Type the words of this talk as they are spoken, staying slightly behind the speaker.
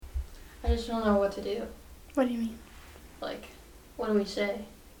I just don't know what to do. What do you mean? Like, what do we say?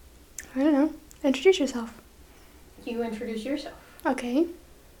 I don't know. Introduce yourself. You introduce yourself. Okay.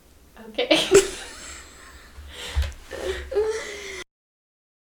 Okay.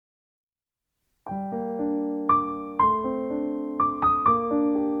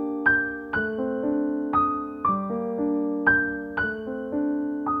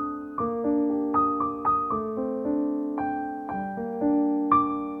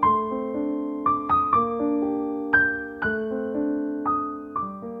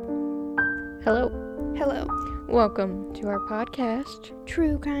 Hello. Hello. Welcome to our podcast.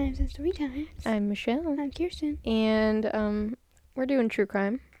 True Crimes and Story Times. I'm Michelle. I'm Kirsten. And, we're doing true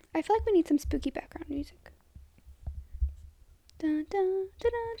crime. I feel like we need some spooky background music. Dun, dun,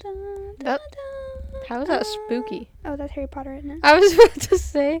 dun, dun, dun, dun, dun, How is that spooky? Oh, that's Harry Potter, isn't it? I was about to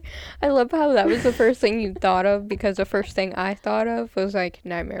say, I love how that was the first thing you thought of, because the first thing I thought of was, like,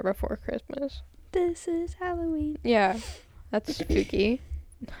 Nightmare Before Christmas. This is Halloween. Yeah, that's spooky.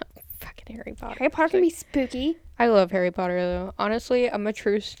 Fucking Harry Potter. Harry Potter can be spooky. I love Harry Potter, though. Honestly, I'm a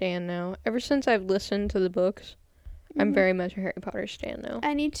true stan now. Ever since I've listened to the books, I'm very much a Harry Potter stan now.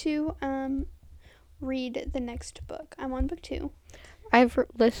 I need to read the next book. I'm on book 2. I've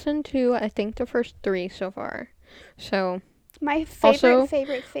listened to, I think, the first 3 so far. So, My favorite.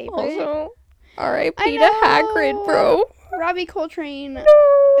 Also, R.I.P. to Hagrid, bro. Robbie Coltrane. No.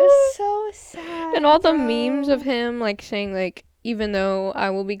 It's so sad. And all the bro. memes of him, like, saying, like, even though I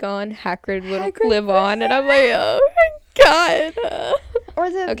will be gone, Hagrid will Hagrid live on. And I'm like, oh my god.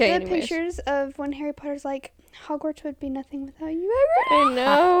 Or the anyways. pictures of when Harry Potter's like, Hogwarts would be nothing without you, I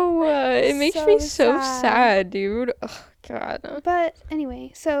know. It makes So me so sad. sad, dude. Oh, god. But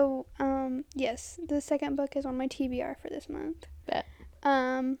anyway, so yes, the second book is on my TBR for this month. Bet.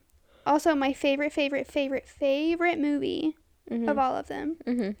 Also my favorite movie Mm-hmm. of all of them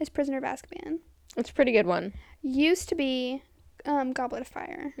Mm-hmm. is Prisoner of Azkaban. It's a pretty good one. Used to be Goblet of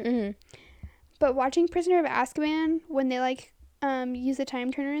Fire, Mm-hmm. but watching Prisoner of Azkaban when they like use the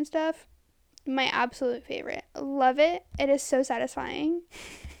time turner and stuff, my absolute favorite. Love it. It is so satisfying.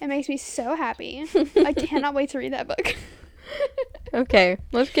 It makes me so happy. I cannot wait to read that book. Okay,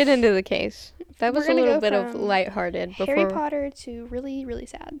 let's get into the case. That was a We're gonna little go bit of from lighthearted before. Harry Potter to really, really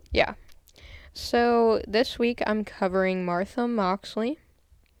sad. Yeah. So this week I'm covering Martha Moxley,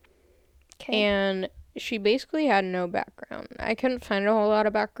 Okay. and she basically had no background. I couldn't find a whole lot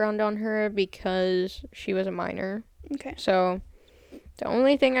of background on her because she was a minor. Okay. So the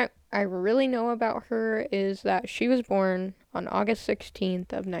only thing I really know about her is that she was born on August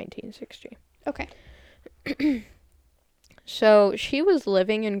 16th of 1960. Okay. So she was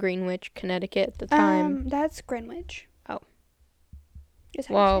living in Greenwich, Connecticut at the time. That's Greenwich. Oh. Is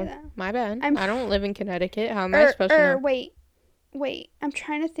how you say that. My bad. I'm- I don't live in Connecticut. How am I supposed to know? Wait. I'm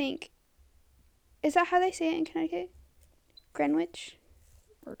trying to think. Is that how they say it in Connecticut? Greenwich?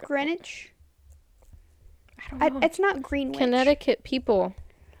 Greenwich? I don't know. It's not Greenwich. Connecticut people.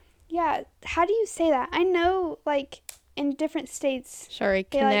 Yeah. How do you say that? I know, like, in different states. Sorry,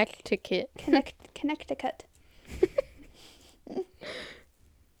 They like- Connecticut. Connecticut.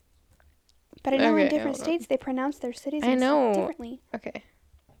 But I know in Okay, different hold on. states they pronounce their cities I and stuff know. differently. Okay.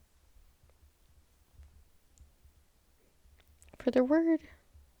 For the word.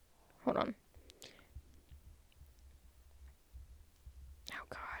 Hold on. Oh,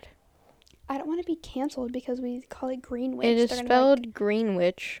 God. I don't want to be canceled because we call it Greenwich. It is They're gonna be spelled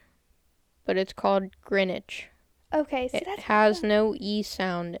Greenwich, but it's called Greenwich. like, okay, so It that's has no E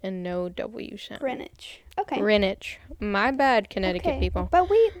sound and no W sound. Greenwich. Okay. Greenwich. My bad, Connecticut Okay. people. But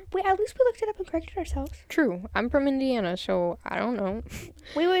we at least we looked it up and corrected ourselves. True. I'm from Indiana, so I don't know.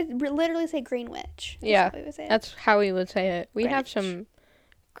 We would literally say Greenwich. That's Yeah, how we would say it. That's how we would say it. We have Greenwich.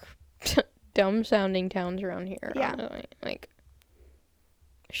 some dumb sounding towns around here. Yeah. Honestly. Like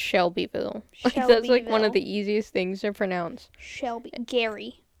Shelbyville. Like that's like one of the easiest things to pronounce.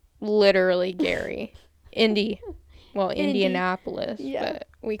 Gary. Literally Gary. Indy. Indianapolis, Yeah. but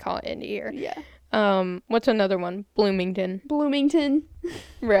we call it Indy here. Yeah. What's another one? Bloomington. Bloomington.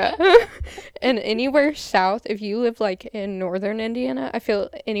 Right. And anywhere south, if you live like in northern Indiana, I feel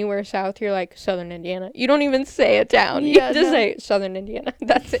anywhere south, you're like southern Indiana. You don't even say a town. Yeah, You just no. say southern Indiana.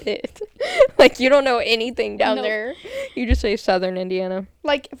 That's it. Like you don't know anything down Nope. there. You just say southern Indiana.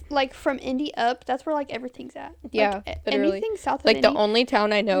 Like from Indy up, that's where like everything's at. Yeah, Like, literally. anything south of Like Indy. the only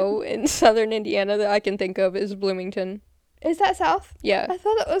town I know in southern Indiana that I can think of is Bloomington. Is that south? Yeah. I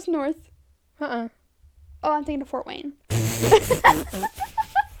thought that was north. Uh-uh. Oh, I'm thinking of Fort Wayne. Okay.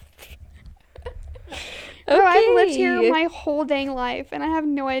 Bro, I've lived here my whole dang life, and I have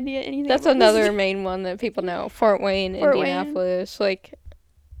no idea anything. That's about this. another main one that people know. Fort Wayne, Fort Wayne. Indianapolis. Like,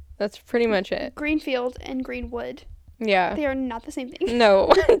 That's pretty much it. Greenfield and Greenwood. Yeah. They are not the same thing.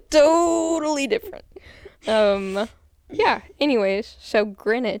 No, totally different. Yeah, anyways, so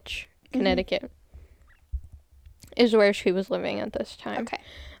Greenwich, Connecticut is where she was living at this time. Okay.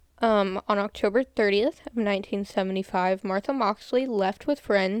 On October 30th of 1975, Martha Moxley left with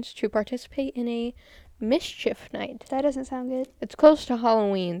friends to participate in a mischief night. That doesn't sound good. It's close to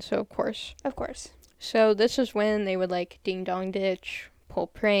Halloween, so of course. Of course. So this is when they would like ding dong ditch, pull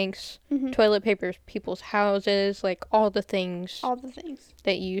pranks, toilet paper people's houses, like all the things. All the things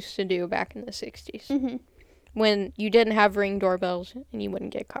that you used to do back in the 60s. When you didn't have Ring doorbells and you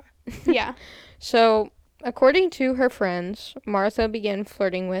wouldn't get caught. Yeah. So, according to her friends, Martha began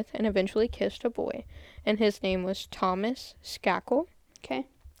flirting with and eventually kissed a boy, and his name was Thomas Skakel. Okay.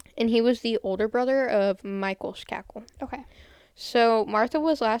 And he was the older brother of Michael Skakel. Okay. So, Martha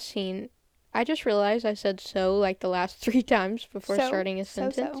was last seen. I just realized I said so like the last 3 times before starting a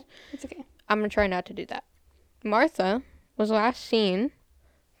sentence. So. It's okay. I'm going to try not to do that. Martha was last seen,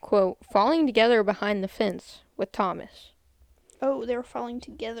 quote, falling together behind the fence with Thomas. Oh, they were falling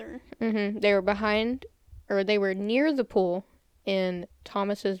together. They were they were near the pool in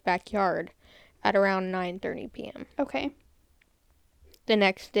Thomas's backyard at around 9:30 p.m. Okay. The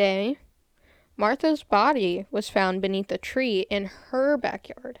next day, Martha's body was found beneath a tree in her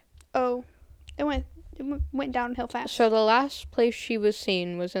backyard. Oh, it went downhill fast. So the last place she was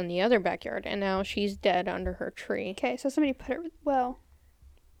seen was in the other backyard, and now she's dead under her tree. Okay, so somebody put her, well.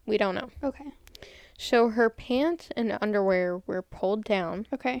 We don't know. Okay. So her pants and underwear were pulled down.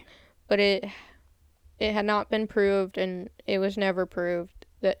 Okay. But it had not been proved, and it was never proved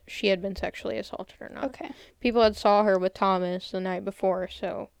that she had been sexually assaulted or not. Okay. People had saw her with Thomas the night before,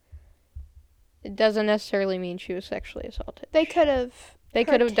 so it doesn't necessarily mean she was sexually assaulted. They could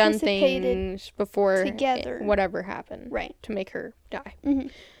have done things before together. Whatever happened, right, to make her die.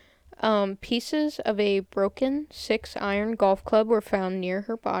 Mm-hmm. Pieces of a broken 6-iron golf club were found near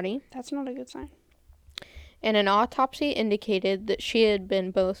her body. That's not a good sign. And an autopsy indicated that she had been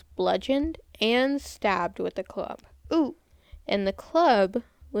both bludgeoned and stabbed with the club. Ooh. And the club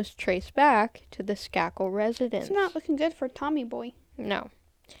was traced back to the Skakel residence. It's not looking good for Tommy boy. No.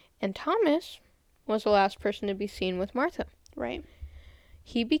 And Thomas was the last person to be seen with Martha. Right.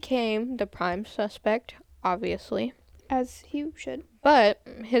 He became the prime suspect, obviously. As he should. But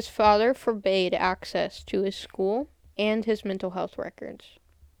his father forbade access to his school and his mental health records.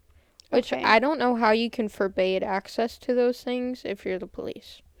 Which I don't know how you can forbade access to those things if you're the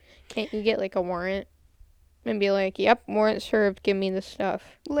police. Can't you get like a warrant and be like, "Yep, warrant served, give me the stuff."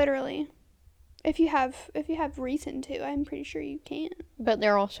 Literally. If you have reason to, I'm pretty sure you can. But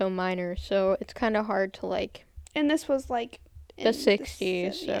they're also minors, so it's kind of hard to like. And this was like the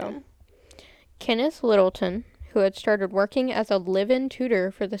 60s, so. Yeah. Kenneth Littleton, who had started working as a live-in tutor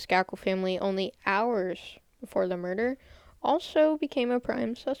for the Skakel family only hours before the murder, also became a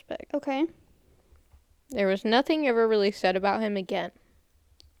prime suspect. Okay. There was nothing ever really said about him again.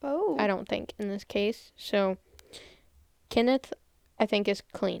 Oh. I don't think, in this case. So, Kenneth, I think, is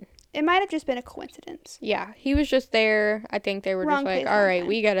clean. It might have just been a coincidence. Yeah, he was just there. I think they were Wrong just like, all right,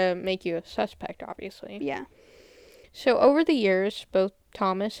 we gotta make you a suspect, obviously. Yeah. So, over the years, both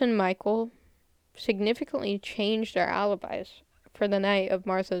Thomas and Michael significantly changed their alibis for the night of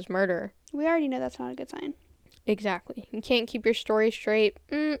Martha's murder. We already know that's not a good sign. Exactly. You can't keep your story straight.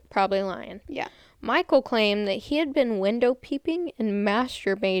 Probably lying. Yeah. Michael claimed that he had been window peeping and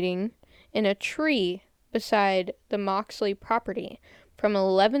masturbating in a tree beside the Moxley property from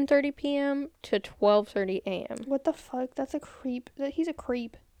 11:30 p.m. to 12:30 a.m. What the fuck? That's a creep. He's a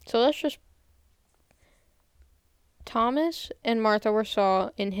creep. So let's just... Thomas and Martha were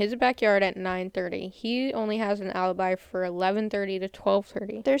saw in his backyard at 9:30. He only has an alibi for 11:30 to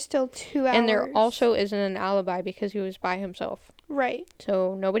 12:30. There's still 2 hours. And there also isn't an alibi because he was by himself. Right.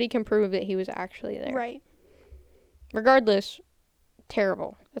 So nobody can prove that he was actually there. Right. Regardless,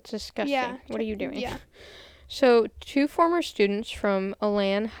 terrible. That's disgusting. Yeah. What are you doing? Yeah. So 2 former students from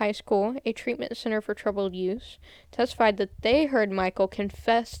Elan High School, a treatment center for troubled youth, testified that they heard Michael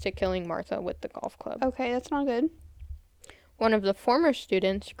confess to killing Martha with the golf club. Okay, that's not good. One of the former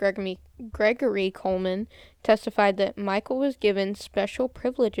students, Gregory Coleman, testified that Michael was given special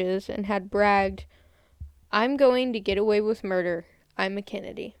privileges and had bragged, "I'm going to get away with murder. I'm a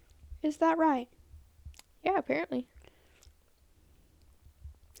Kennedy." Is that right? Yeah, apparently.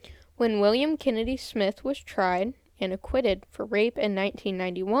 When William Kennedy Smith was tried and acquitted for rape in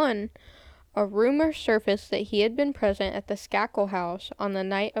 1991, a rumor surfaced that he had been present at the Skakel house on the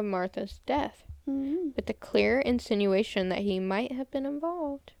night of Martha's death, with the clear insinuation that he might have been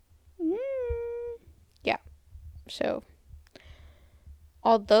involved. Yeah. So,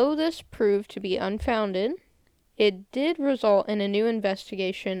 Although this proved to be unfounded, it did result in a new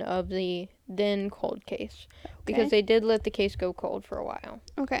investigation of the then cold case. Okay. Because they did let the case go cold for a while.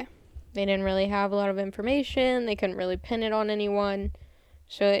 Okay. They didn't really have a lot of information. They couldn't really pin it on anyone.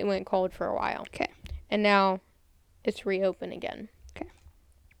 So it went cold for a while. Okay. And now it's reopened again. Okay.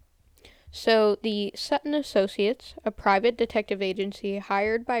 So the Sutton Associates, a private detective agency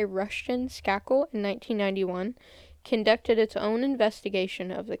hired by Rushton Skakel in 1991, conducted its own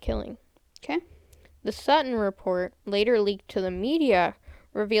investigation of the killing. Okay. The Sutton report, later leaked to the media,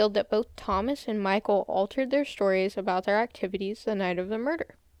 revealed that both Thomas and Michael altered their stories about their activities the night of the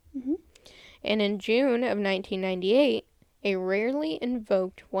murder. Mm-hmm. And in June of 1998, a rarely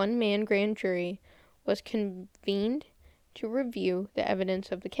invoked one-man grand jury was convened to review the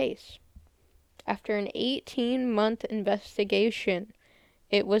evidence of the case. After an 18-month investigation,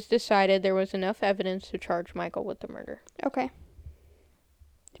 it was decided there was enough evidence to charge Michael with the murder. Okay.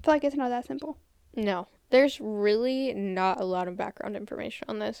 I feel like it's not that simple. No, there's really not a lot of background information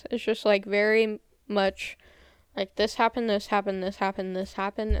on this. It's just like very much like this happened, this happened, this happened, this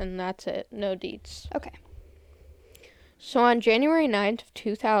happened, and that's it. No deets. Okay. So on January 9th of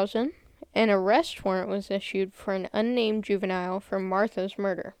 2000, an arrest warrant was issued for an unnamed juvenile for Martha's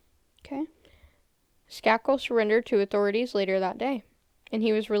murder. Okay. Skakel surrendered to authorities later that day, and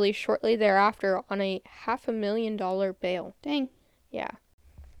he was released shortly thereafter on a $500,000 bail. Dang. Yeah.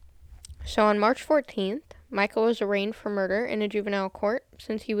 So on March 14th, Michael was arraigned for murder in a juvenile court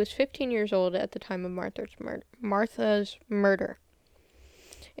since he was 15 years old at the time of Martha's murder.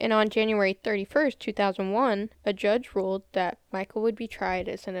 And on January 31st, 2001, a judge ruled that Michael would be tried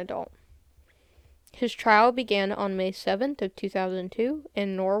as an adult. His trial began on May 7th of 2002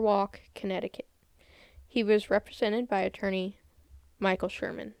 in Norwalk, Connecticut. He was represented by attorney Michael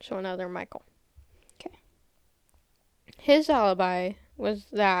Sherman, so another Michael. Okay. His alibi was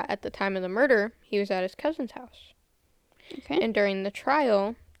that at the time of the murder, he was at his cousin's house. Okay. And during the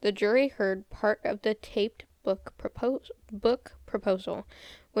trial, the jury heard part of the taped book proposal,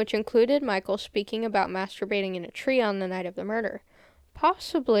 which included Michael speaking about masturbating in a tree on the night of the murder.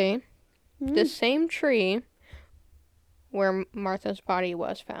 Possibly the same tree where Martha's body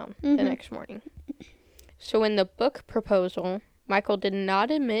was found the next morning. So in the book proposal, Michael did not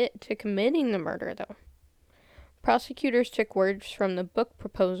admit to committing the murder, though. Prosecutors took words from the book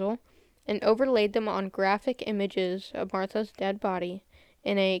proposal and overlaid them on graphic images of Martha's dead body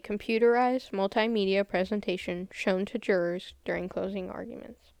in a computerized multimedia presentation shown to jurors during closing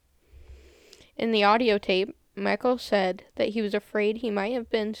arguments. In the audio tape, Michael said that he was afraid he might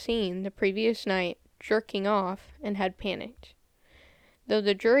have been seen the previous night jerking off and had panicked. Though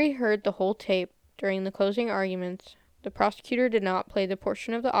the jury heard the whole tape during the closing arguments, the prosecutor did not play the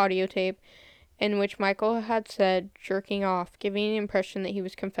portion of the audio tape in which Michael had said jerking off, giving the impression that he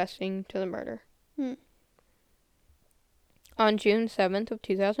was confessing to the murder. On June 7th of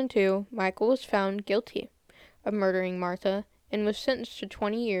 2002, Michael was found guilty of murdering Martha and was sentenced to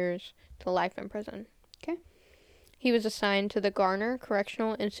 20 years to life in prison. Okay. He was assigned to the Garner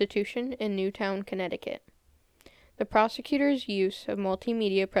Correctional Institution in Newtown, Connecticut. The prosecutor's use of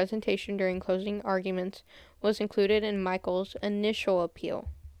multimedia presentation during closing arguments was included in Michael's initial appeal.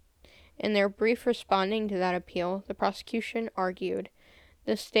 In their brief responding to that appeal, the prosecution argued,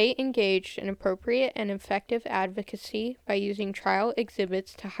 the state engaged in appropriate and effective advocacy by using trial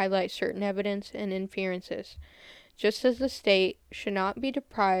exhibits to highlight certain evidence and inferences. Just as the state should not be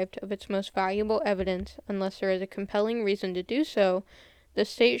deprived of its most valuable evidence unless there is a compelling reason to do so, the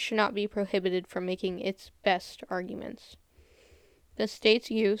state should not be prohibited from making its best arguments. The state's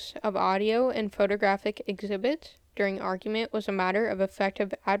use of audio and photographic exhibits during argument was a matter of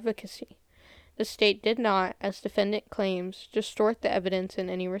effective advocacy. The state did not, as defendant claims, distort the evidence in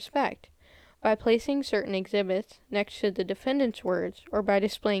any respect. By placing certain exhibits next to the defendant's words, or by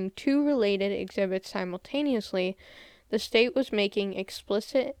displaying two related exhibits simultaneously, the state was making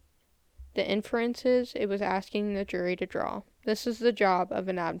explicit the inferences it was asking the jury to draw. This is the job of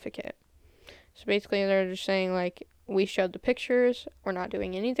an advocate. So basically they're just saying, like, we showed the pictures, we're not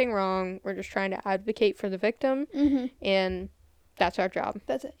doing anything wrong, we're just trying to advocate for the victim, and that's our job.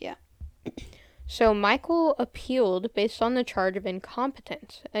 That's it, yeah. So Michael appealed based on the charge of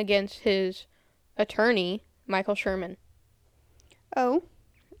incompetence against his attorney, Michael Sherman. Oh?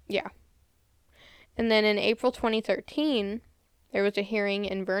 Yeah. And then in April 2013, there was a hearing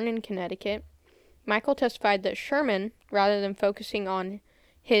in Vernon, Connecticut. Michael testified that Sherman, rather than focusing on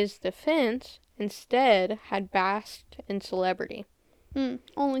his defense, instead had basked in celebrity.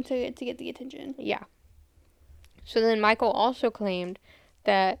 Only to get the attention. Yeah. So then Michael also claimed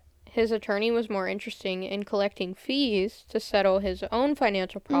that his attorney was more interested in collecting fees to settle his own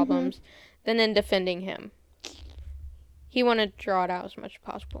financial problems than in defending him. He wanted to draw it out as much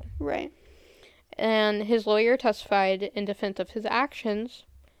as possible. Right. And his lawyer testified in defense of his actions,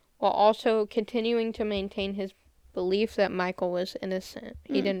 while also continuing to maintain his belief that Michael was innocent.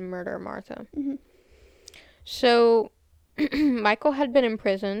 He didn't murder Martha. So, Michael had been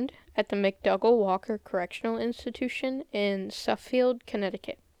imprisoned at the McDougall Walker Correctional Institution in Suffield,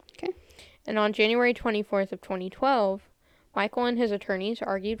 Connecticut. Okay. And on January 24th of 2012, Michael and his attorneys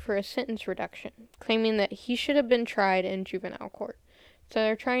argued for a sentence reduction, claiming that he should have been tried in juvenile court. So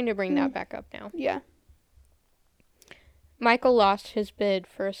they're trying to bring that back up now. Yeah. Michael lost his bid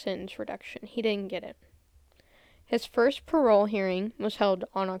for a sentence reduction. He didn't get it. His first parole hearing was held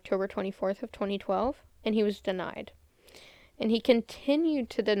on October 24th of 2012, and he was denied. And he continued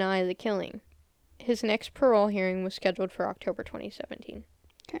to deny the killing. His next parole hearing was scheduled for October 2017.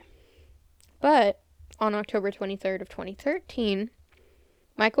 Okay. But on October 23rd of 2013,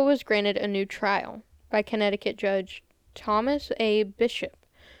 Michael was granted a new trial by Connecticut Judge Thomas A. Bishop,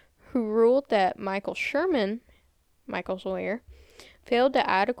 who ruled that Michael Sherman, Michael's lawyer, failed to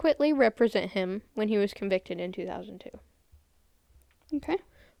adequately represent him when he was convicted in 2002. Okay.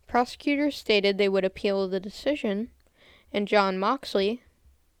 Prosecutors stated they would appeal the decision, and John Moxley,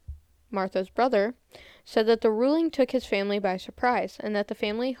 Martha's brother, said that the ruling took his family by surprise and that the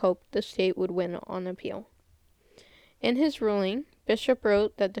family hoped the state would win on appeal. In his ruling, Bishop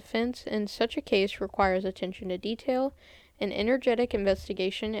wrote that defense in such a case requires attention to detail, an energetic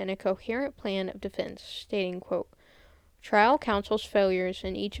investigation, and a coherent plan of defense, stating, quote, "Trial counsel's failures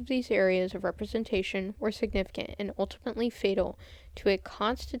in each of these areas of representation were significant and ultimately fatal to a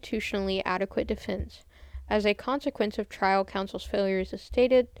constitutionally adequate defense. As a consequence of trial counsel's failures as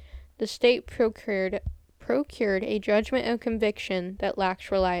stated, the state procured a judgment of conviction that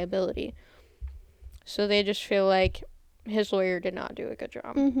lacks reliability." So they just feel like his lawyer did not do a good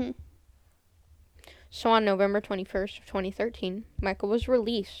job. So on November 21st of 2013, Michael was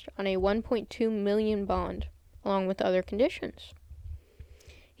released on a $1.2 million bond, along with other conditions.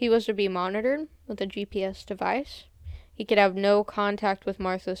 He was to be monitored with a GPS device. He could have no contact with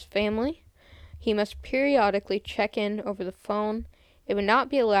Martha's family. He must periodically check in over the phone. It would not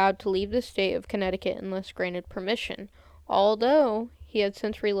be allowed to leave the state of Connecticut unless granted permission, although he had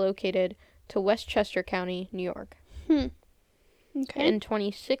since relocated to Westchester County, New York. Okay. In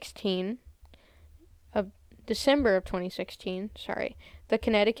December of 2016, the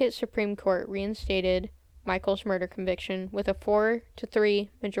Connecticut Supreme Court reinstated Michael's murder conviction with a 4-3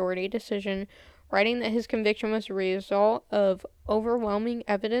 majority decision, writing that his conviction was a result of overwhelming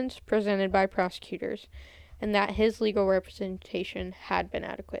evidence presented by prosecutors, and that his legal representation had been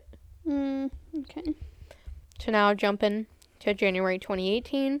adequate. Okay. So now jumping to January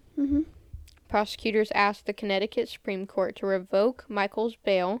 2018, prosecutors asked the Connecticut Supreme Court to revoke Michael's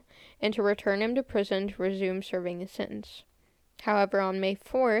bail and to return him to prison to resume serving his sentence. However, on May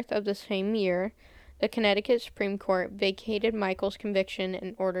 4th of the same year, the Connecticut Supreme Court vacated Michael's conviction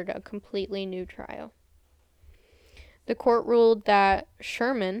and ordered a completely new trial. The court ruled that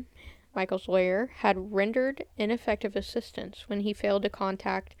Sherman, Michael's lawyer, had rendered ineffective assistance when he failed to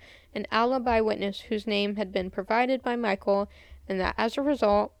contact an alibi witness whose name had been provided by Michael, and that as a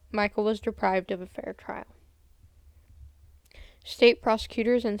result, Michael was deprived of a fair trial. State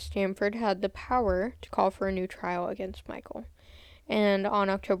prosecutors in Stamford had the power to call for a new trial against Michael, and on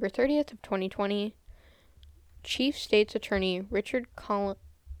October 30th of 2020, Chief State's Attorney Richard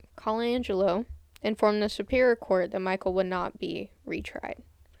Colangelo informed the Superior Court that Michael would not be retried.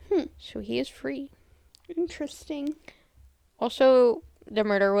 So he is free. Interesting. Also, the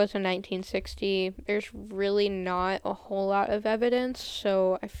murder was in 1960. There's really not a whole lot of evidence,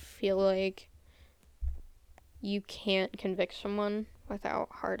 so I feel like you can't convict someone without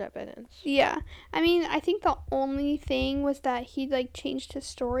hard evidence. Yeah. I mean, I think the only thing was that he, changed his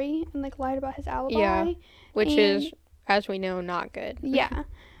story and, lied about his alibi. Yeah, which is, as we know, not good. Yeah.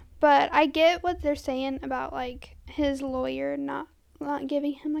 But I get what they're saying about, his lawyer not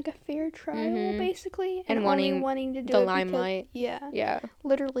giving him, a fair trial, basically. And wanting to do the it limelight. Because, Yeah.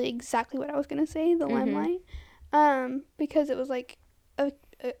 Literally exactly what I was going to say, the limelight. Because it was, a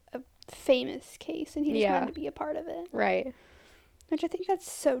famous case, and he just wanted to be a part of it. Right. Which I think that's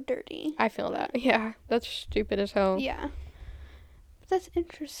so dirty. I feel that. Yeah. That's stupid as hell. Yeah. But that's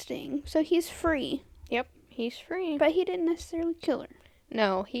interesting. So he's free. Yep. He's free. But he didn't necessarily kill her.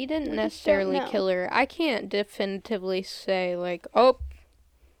 No, he didn't necessarily kill her. I can't definitively say,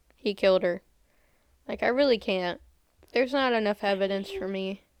 he killed her. I really can't. There's not enough evidence for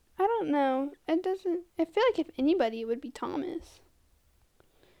me. I don't know. It doesn't... I feel like if anybody, it would be Thomas.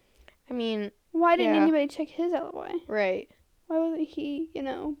 I mean, why didn't yeah. anybody check his alibi? Right. Why wasn't he,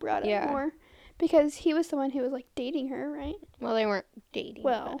 brought up Yeah. more? Because he was the one who was, like, dating her, right? Well, they weren't dating.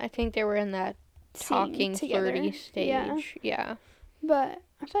 Well, I think they were in that talking, flirty stage. Yeah. But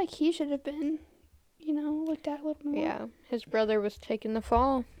I feel like he should have been, looked at a little more. Yeah. His brother was taking the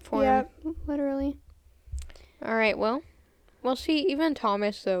fall for him. Yeah, literally. All right, well, see, even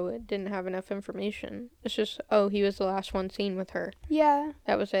Thomas, though, didn't have enough information. It's just, he was the last one seen with her. Yeah.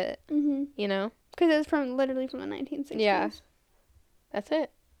 That was it. Mm-hmm. You know? Because it was literally from the 1960s. Yeah. That's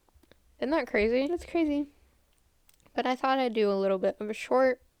it. Isn't that crazy? That's crazy. But I thought I'd do a little bit of a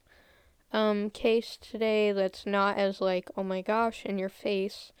short case today that's not as like, oh my gosh, in your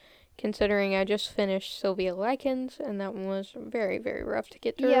face, considering I just finished Sylvia Likens, and that one was very, very rough to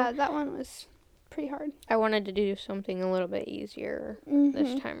get through. Yeah, that one was pretty hard. I wanted to do something a little bit easier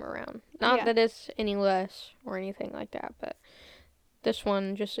this time around. Not that it's any less or anything like that, but this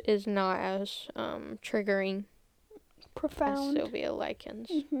one just is not as triggering profound as Sylvia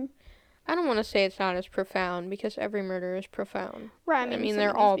Likens. I don't want to say it's not as profound, because every murder is profound. Right, I mean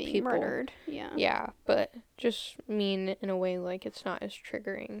they're all people. Murdered. Yeah. Yeah, but just mean in a way like it's not as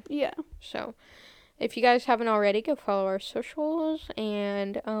triggering. Yeah. So, if you guys haven't already, go follow our socials,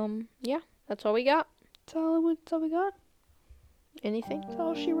 and yeah, that's all we got. That's all we got. Anything? That's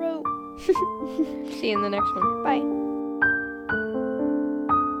all she wrote. See you in the next one. Bye.